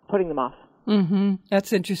without putting them off. Mm-hmm.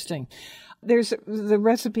 That's interesting. There's the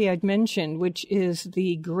recipe I'd mentioned, which is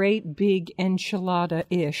the great big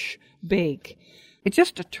enchilada-ish bake. It's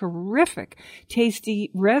just a terrific, tasty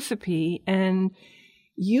recipe, and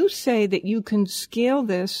you say that you can scale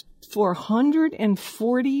this for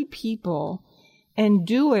 140 people and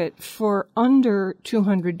do it for under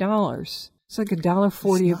 $200. It's like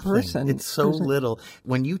 $1.40 a person. It's so little.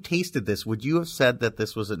 When you tasted this, would you have said that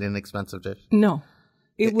this was an inexpensive dish? No.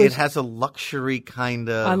 It has a luxury kind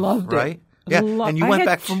of, I loved right? it. Yeah, and you went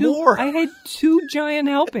back for more. I had 2 giant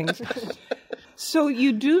helpings. So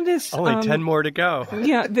you do this. Only 10 more to go.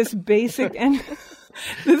 Yeah, this basic and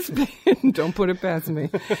don't put it past me.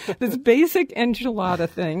 This basic enchilada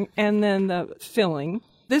thing, and then the filling.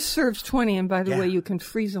 This serves 20, and by the way, you can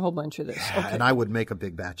freeze a whole bunch of this. Yeah, okay. And I would make a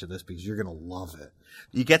big batch of this because you're going to love it.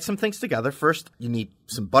 You get some things together. First, you need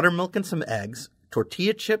some buttermilk and some eggs,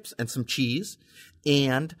 tortilla chips and some cheese,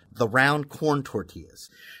 and the round corn tortillas.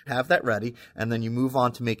 Have that ready, and then you move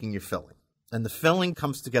on to making your filling. And the filling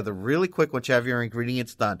comes together really quick once you have your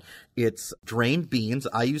ingredients done. It's drained beans.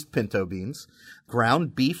 I used pinto beans.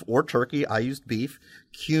 Ground beef or turkey. I used beef.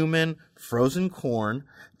 Cumin, frozen corn,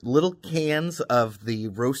 little cans of the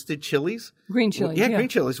roasted chilies. Green chilies. Yeah, green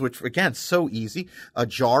chilies, which, again, so easy. A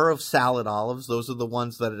jar of salad olives. Those are the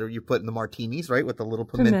ones that you put in the martinis, right, with the little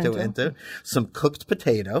pimento into. Some cooked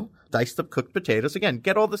potato, diced up cooked potatoes. Again,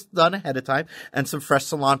 get all this done ahead of time, and some fresh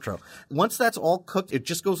cilantro. Once that's all cooked, it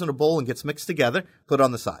just goes in a bowl and gets mixed together, put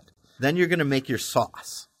on the side. Then you're going to make your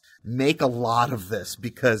sauce. Make a lot of this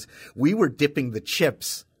because we were dipping the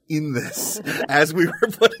chips in this as we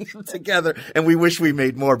were putting them together, and we wish we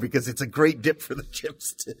made more because it's a great dip for the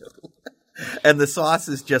chips too. And the sauce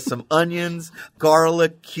is just some onions,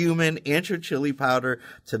 garlic, cumin, ancho chili powder,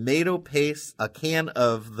 tomato paste, a can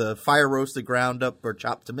of the fire roasted ground up or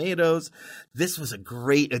chopped tomatoes. This was a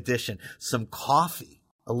great addition. Some coffee.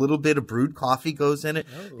 A little bit of brewed coffee goes in it.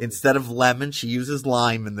 Oh. Instead of lemon, she uses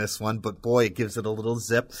lime in this one, but boy, it gives it a little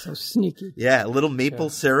zip. So sneaky. Yeah, a little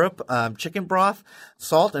maple syrup, chicken broth,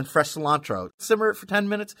 salt, and fresh cilantro. Simmer it for 10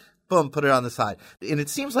 minutes. Boom, put it on the side. And it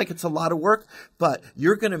seems like it's a lot of work, but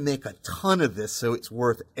you're going to make a ton of this, so it's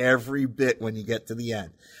worth every bit when you get to the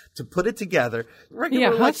end. To put it together,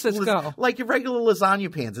 how's this go? Like your regular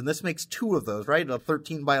lasagna pans, and this makes 2 of those, right?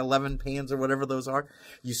 13 by 11 pans or whatever those are.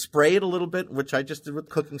 You spray it a little bit, which I just did with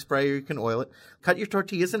cooking spray, or you can oil it. Cut your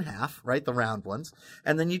tortillas in half, right, the round ones,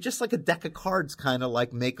 and then you just like a deck of cards kind of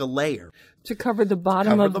like make a layer. To cover the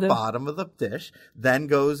bottom of the bottom of the dish. Then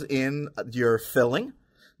goes in your filling,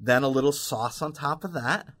 then a little sauce on top of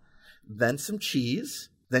that, then some cheese.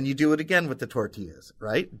 Then you do it again with the tortillas,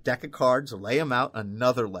 right? Deck of cards, lay them out,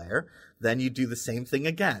 another layer. Then you do the same thing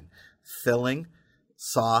again. Filling,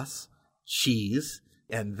 sauce, cheese,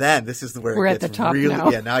 and then this is where We're it gets at the top really, now.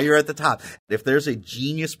 Yeah, now you're at the top. If there's a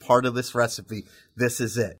genius part of this recipe, this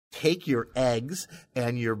is it. Take your eggs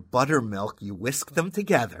and your buttermilk, you whisk them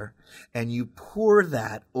together, and you pour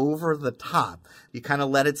that over the top. You kind of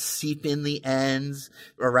let it seep in the ends,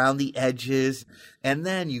 around the edges, and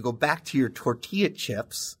then you go back to your tortilla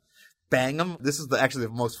chips, bang them. This is actually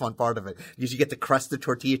the most fun part of it, because you get to crust the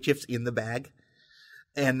tortilla chips in the bag.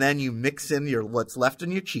 And then you mix in what's left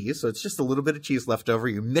in your cheese. So it's just a little bit of cheese left over.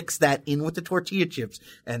 You mix that in with the tortilla chips,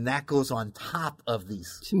 and that goes on top of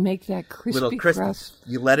these. To make that crispy little crispy crust.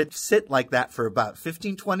 You let it sit like that for about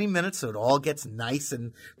 15, 20 minutes so it all gets nice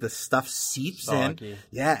and the stuff seeps in.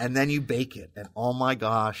 Yeah, and then you bake it. And oh my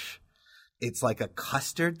gosh, it's like a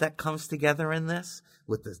custard that comes together in this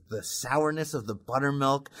with the sourness of the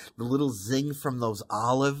buttermilk, the little zing from those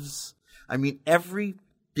olives. I mean, every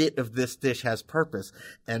bit of this dish has purpose,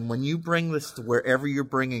 and when you bring this to wherever you're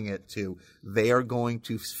bringing it to, they are going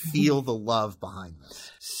to feel the love behind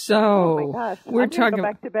this. So oh my gosh. we're I'm talking. Go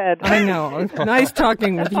back to bed. I know. Nice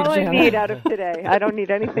talking with That's you, all Janet. I need out of today. I don't need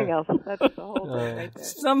anything else. That's the whole thing right there.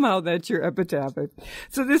 Somehow that's your epitaph.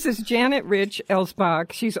 So this is Janet Rich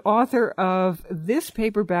Elsbach. She's author of this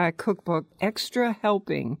paperback cookbook, Extra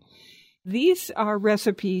Helping. These are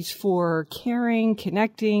recipes for caring,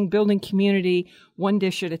 connecting, building community, one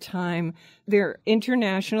dish at a time. They're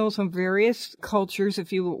international from various cultures,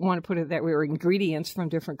 if you want to put it that way, or ingredients from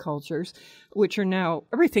different cultures, which are now,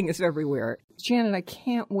 everything is everywhere. Janet, I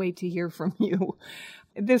can't wait to hear from you.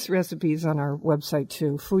 This recipe is on our website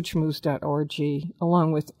too, foodschmooze.org,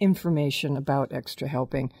 along with information about Extra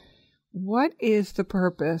Helping. What is the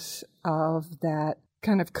purpose of that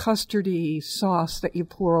kind of custardy sauce that you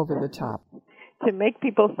pour over the top? To make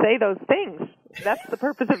people say those things. That's the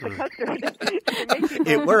purpose of the custard. To make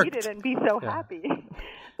people eat it and be so happy.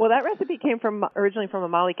 Well, that recipe came originally from a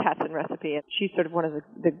Molly Katzen recipe, and she's sort of one of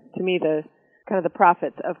the to me, the kind of the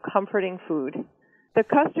prophets of comforting food. The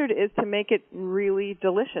custard is to make it really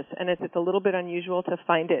delicious, and it's a little bit unusual to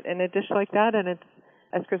find it in a dish like that, and it's,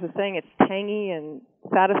 as Chris was saying, it's tangy and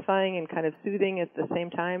satisfying and kind of soothing at the same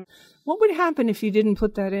time. What would happen if you didn't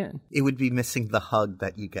put that in? It would be missing the hug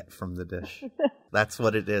that you get from the dish. That's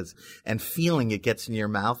what it is. And feeling it gets in your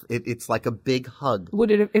mouth, it's like a big hug. Would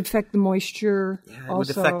it affect the moisture? Yeah, it would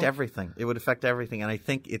affect everything. It would affect everything. And I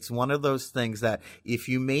think it's one of those things that if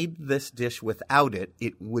you made this dish without it,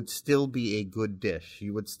 it would still be a good dish.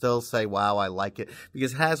 You would still say, wow, I like it.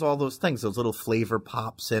 Because it has all those things, those little flavor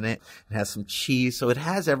pops in it. It has some cheese. So it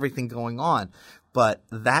has everything going on. But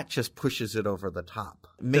that just pushes it over the top.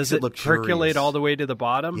 Does it look percolate all the way to the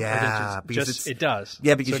bottom? Yeah, because it does.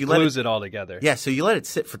 Yeah, because so you glues it all together. Yeah, so you let it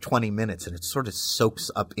sit for 20 minutes, and it sort of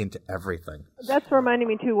soaks up into everything. That's reminding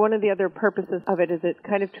me, too, one of the other purposes of it is it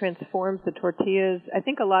kind of transforms the tortillas. I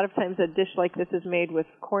think a lot of times a dish like this is made with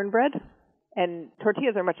cornbread, and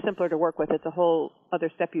tortillas are much simpler to work with. It's a whole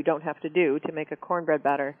other step you don't have to do to make a cornbread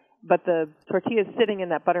batter. But the tortillas sitting in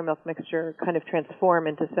that buttermilk mixture kind of transform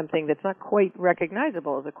into something that's not quite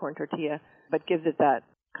recognizable as a corn tortilla, but gives it that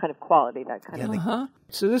kind of quality, that kind of...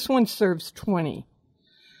 So this one serves 20.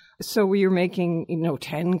 So you're making,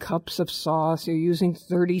 10 cups of sauce. You're using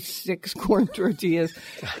 36 corn tortillas.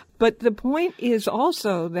 But the point is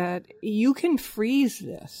also that you can freeze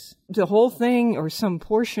this, the whole thing or some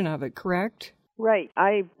portion of it, correct? Right.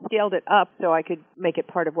 I scaled it up so I could make it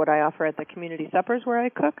part of what I offer at the community suppers where I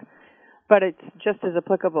cook. But it's just as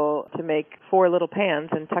applicable to make 4 little pans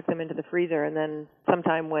and tuck them into the freezer, and then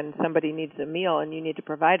sometime when somebody needs a meal and you need to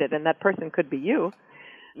provide it, and that person could be you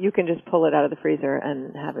can just pull it out of the freezer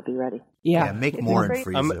and have it be ready. Yeah, make more in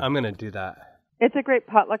freezer. I'm going to do that. It's a great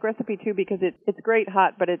potluck recipe, too, because it's great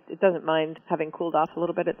hot, but it doesn't mind having cooled off a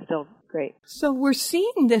little bit. It's still great. So we're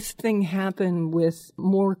seeing this thing happen with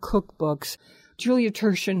more cookbooks. Julia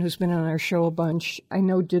Turshen, who's been on our show a bunch, I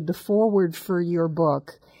know did the foreword for your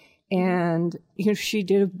book. And she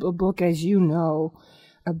did a book, as you know,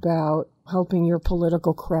 about helping your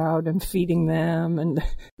political crowd and feeding them and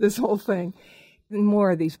this whole thing. And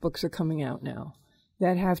more of these books are coming out now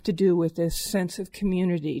that have to do with this sense of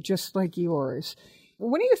community, just like yours.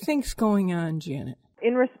 What do you think's going on, Janet?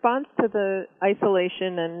 In response to the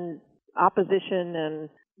isolation and opposition and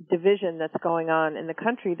division that's going on in the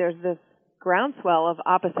country, there's this groundswell of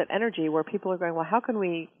opposite energy where people are going, well, how can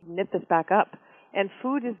we knit this back up? And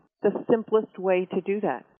food is the simplest way to do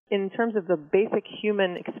that. In terms of the basic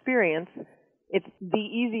human experience, it's the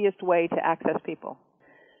easiest way to access people.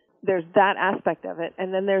 There's that aspect of it,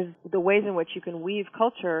 and then there's the ways in which you can weave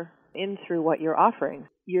culture in through what you're offering.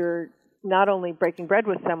 You're not only breaking bread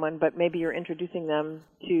with someone, but maybe you're introducing them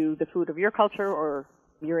to the food of your culture, or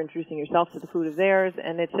you're introducing yourself to the food of theirs,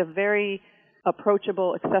 and it's a very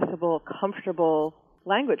approachable, accessible, comfortable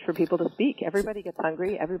language for people to speak. Everybody gets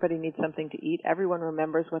hungry. Everybody needs something to eat. Everyone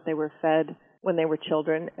remembers what they were fed when they were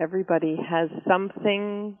children. Everybody has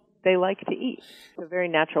something they like to eat. It's a very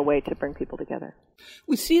natural way to bring people together.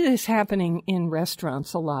 We see this happening in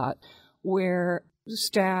restaurants a lot, where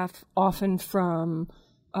staff, often from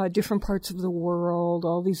different parts of the world,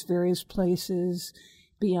 all these various places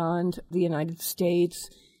beyond the United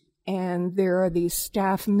States, and there are these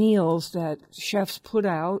staff meals that chefs put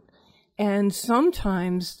out, and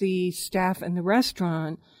sometimes the staff in the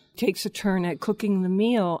restaurant takes a turn at cooking the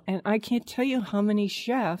meal, and I can't tell you how many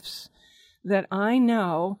chefs that I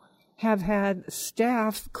know have had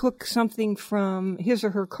staff cook something from his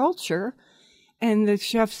or her culture, and the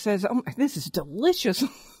chef says, oh, this is delicious.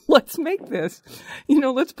 Let's make this.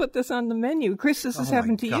 Let's put this on the menu. Chris, this has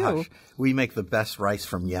happened to you. We make the best rice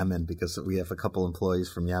from Yemen because we have a couple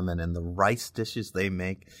employees from Yemen, and the rice dishes they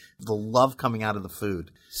make, the love coming out of the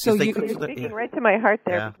food. So you're speaking right to my heart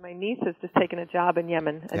there. Yeah. My niece has just taken a job in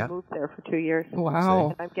Yemen and moved there for 2 years. Wow.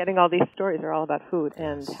 And I'm getting all these stories are all about food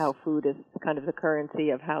and how food is kind of the currency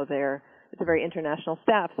of how it's a very international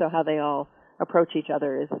staff, so how they all approach each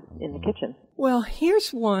other is in the kitchen. Well,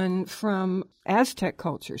 here's one from Aztec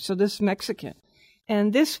culture. So this is Mexican.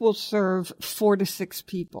 And this will serve 4 to 6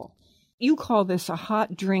 people. You call this a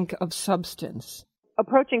hot drink of substance.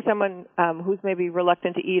 Approaching someone who's maybe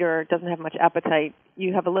reluctant to eat or doesn't have much appetite,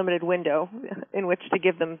 you have a limited window in which to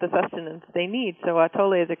give them the sustenance they need. So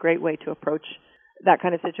atole is a great way to approach that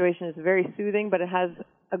kind of situation. It's very soothing, but it has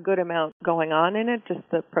a good amount going on in it, just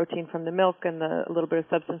the protein from the milk and a little bit of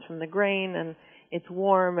substance from the grain, and it's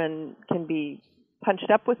warm and can be punched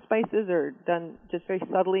up with spices or done just very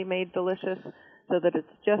subtly made delicious so that it's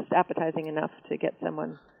just appetizing enough to get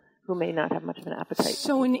someone who may not have much of an appetite.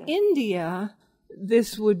 So in India,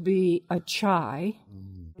 this would be a chai,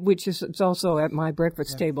 which is it's also at my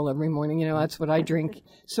breakfast table every morning. You know, that's what I drink.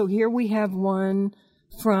 So here we have one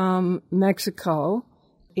from Mexico.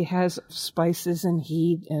 It has spices and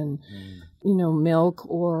heat and, milk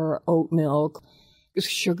or oat milk,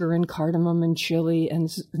 sugar and cardamom and chili and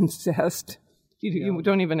zest. You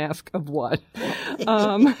don't even ask of what.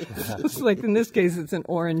 It's like in this case, it's an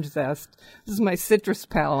orange zest. This is my citrus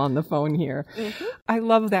pal on the phone here. Mm-hmm. I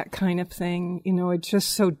love that kind of thing. It's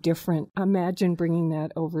just so different. Imagine bringing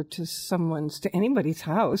that over to anybody's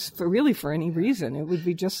house for any reason. It would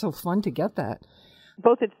be just so fun to get that.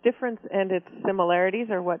 Both its difference and its similarities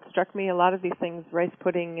are what struck me. A lot of these things, rice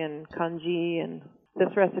pudding and congee and this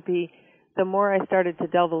recipe, the more I started to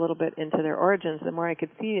delve a little bit into their origins, the more I could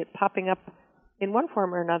see it popping up in one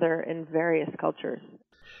form or another in various cultures.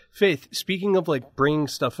 Faith, speaking of bringing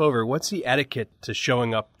stuff over, what's the etiquette to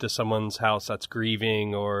showing up to someone's house that's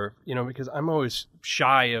grieving or, because I'm always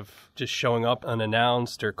shy of just showing up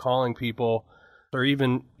unannounced or calling people, or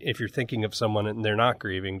even if you're thinking of someone and they're not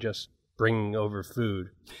grieving, just bringing over food?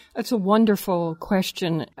 That's a wonderful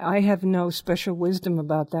question. I have no special wisdom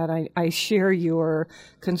about that. I share your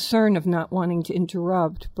concern of not wanting to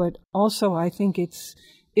interrupt, but also I think it's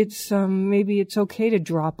maybe it's okay to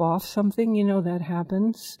drop off something, that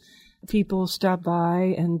happens. People stop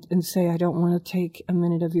by and say, I don't want to take a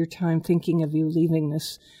minute of your time thinking of you, leaving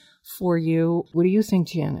this for you. What do you think,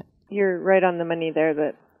 Janet? You're right on the money there.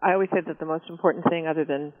 That I always say that the most important thing, other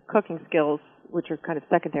than cooking skills, which are kind of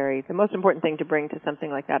secondary, the most important thing to bring to something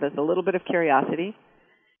like that is a little bit of curiosity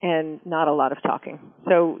and not a lot of talking.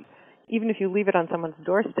 So even if you leave it on someone's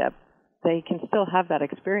doorstep, they can still have that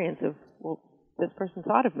experience of, well, this person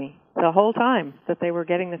thought of me the whole time that they were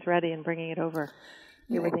getting this ready and bringing it over.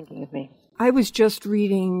 They were thinking of me. I was just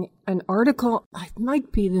reading an article, it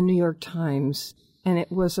might be the New York Times, and it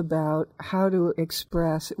was about how to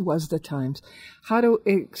express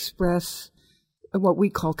what we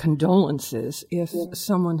call condolences if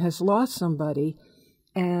someone has lost somebody.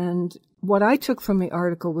 And what I took from the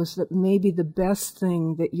article was that maybe the best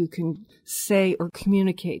thing that you can say or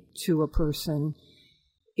communicate to a person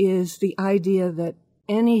is the idea that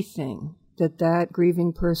anything that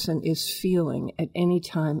grieving person is feeling at any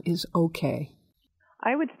time is okay.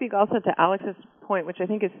 I would speak also to Alex's point, which I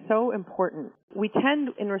think is so important. We tend,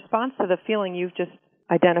 in response to the feeling you've just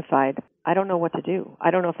identified, I don't know what to do. I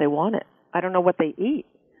don't know if they want it. I don't know what they eat,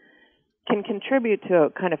 can contribute to a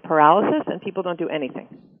kind of paralysis, and people don't do anything.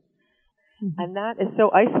 Mm-hmm. And that is so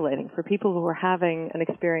isolating for people who are having an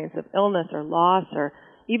experience of illness or loss or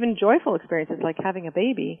even joyful experiences like having a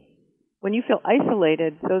baby. When you feel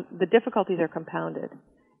isolated, so the difficulties are compounded.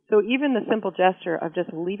 So even the simple gesture of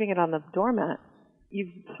just leaving it on the doormat,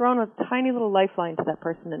 you've thrown a tiny little lifeline to that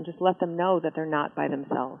person and just let them know that they're not by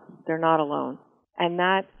themselves. They're not alone. And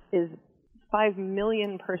that is 5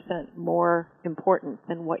 million% more important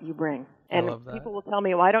than what you bring. And people will tell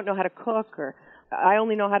me, well, I don't know how to cook, or I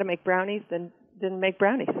only know how to make brownies, then make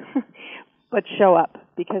brownies. But show up,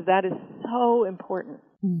 because that is so important.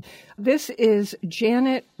 This is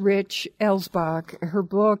Janet Rich Elsbach. Her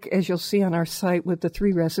book, as you'll see on our site with the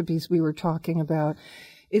 3 recipes we were talking about,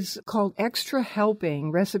 is called Extra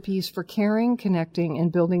Helping, Recipes for Caring, Connecting,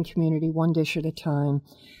 and Building Community One Dish at a Time.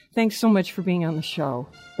 Thanks so much for being on the show.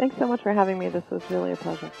 Thanks so much for having me. This was really a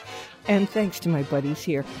pleasure. And thanks to my buddies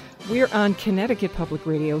here. We're on Connecticut Public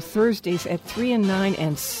Radio Thursdays at 3 and 9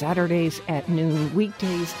 and Saturdays at noon.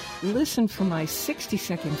 Weekdays, listen for my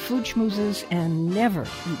 60-second food schmoozes and never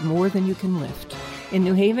eat more than you can lift. In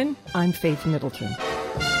New Haven, I'm Faith Middleton.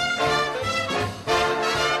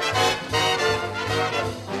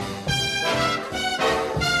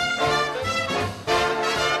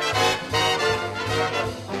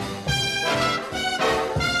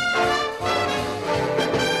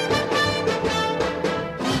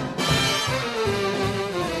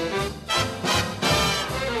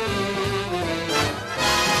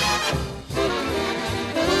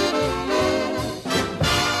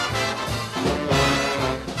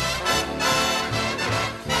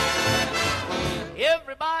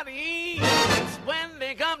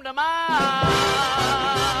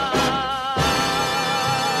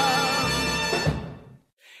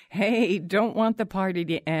 Hey, don't want the party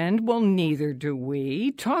to end? Well, neither do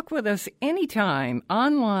we. Talk with us anytime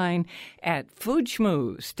online at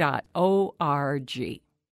foodschmooze.org.